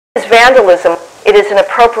is vandalism. It is an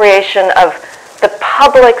appropriation of the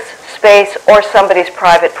public's space or somebody's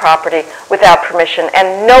private property without permission,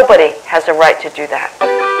 and nobody has a right to do that.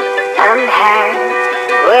 I'm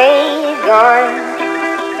halfway gone,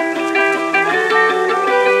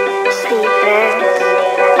 sleepless,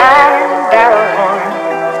 I'm down.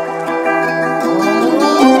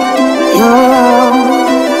 You're all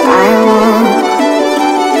I want.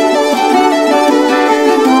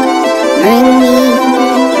 Bring me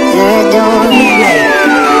the dawn.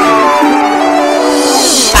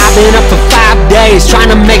 I've been up for 5 days,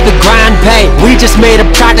 trying to make the grind pay. We just made a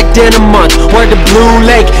project in a month, word to Blue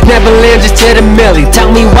Lake, Neverland just hit a milli.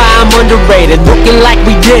 Tell me why I'm underrated, looking like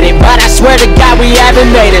we did it, but I swear to God we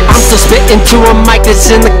haven't made it. I'm still spitting to a mic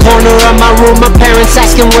that's in the corner of my room. My parents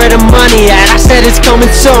asking where the money at, I said it's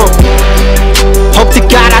coming soon. Hope to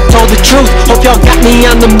God I told the truth, hope y'all got me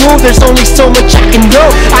on the move. There's only so much I can do.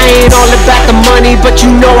 I ain't all about the money, but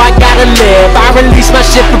you know I gotta live. I release my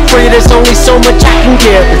shit for free, there's only so much I can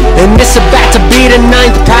give. And this about to be the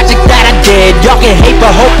 9th project that I did. Y'all can hate,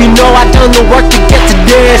 but hope you know I done the work to get to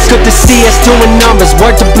this. Good to see us doing numbers,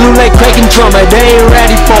 word to Blue Lake, Craig and Drummer. They ain't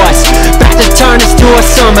ready for us, about to turn us to a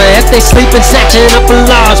summer. If they sleeping, snatching up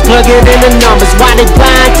alarms, plug it in the numbers. Why they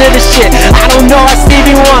blind to the shit? I don't know, I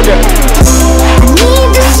Stevie Wonder. I need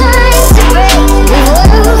the sun to break the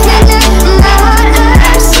world and my heart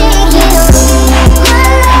I'm singing. My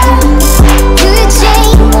love could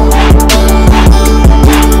change.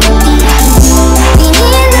 Been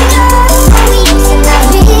in the dark for weeks and I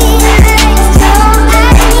feel like it's all I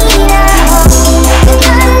need. I hope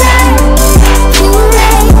that I learn too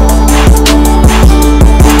late.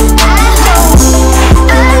 I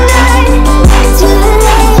hope I learn too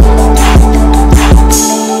late.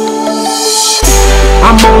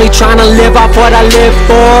 I'm only trying to live off what I live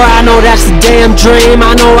for. I know that's the damn dream,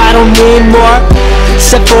 I know I don't need more.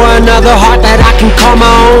 Except for another heart that I can call my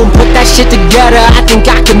own. Put that shit together, I think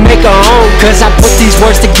I can make a home. Cause I put these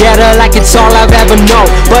words together like it's all I've ever known.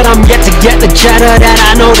 But I'm yet to get the cheddar that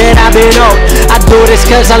I know that I've been owed. I do this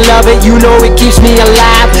cause I love it, you know it keeps me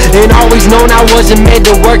alive. And always known I wasn't made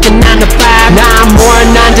to work a 9 to 5. Now I'm more a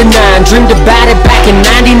 9 to 9, dreamed about it back in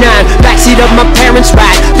 99. Backseat of my parents'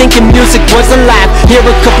 ride, thinking music was alive. Hear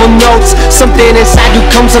a couple notes, something inside you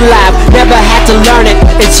comes alive. Never had to learn it,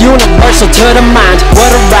 it's universal to the mind. What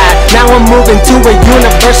a ride, now I'm moving to a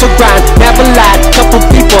universal grind. Never lied, couple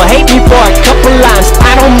people hate me for a couple lines.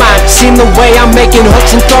 I don't mind, seen the way I'm making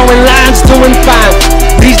hooks and throwing lines, doing fine.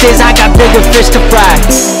 These days I got bigger fish to fry.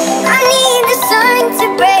 I need the sun to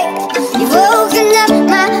break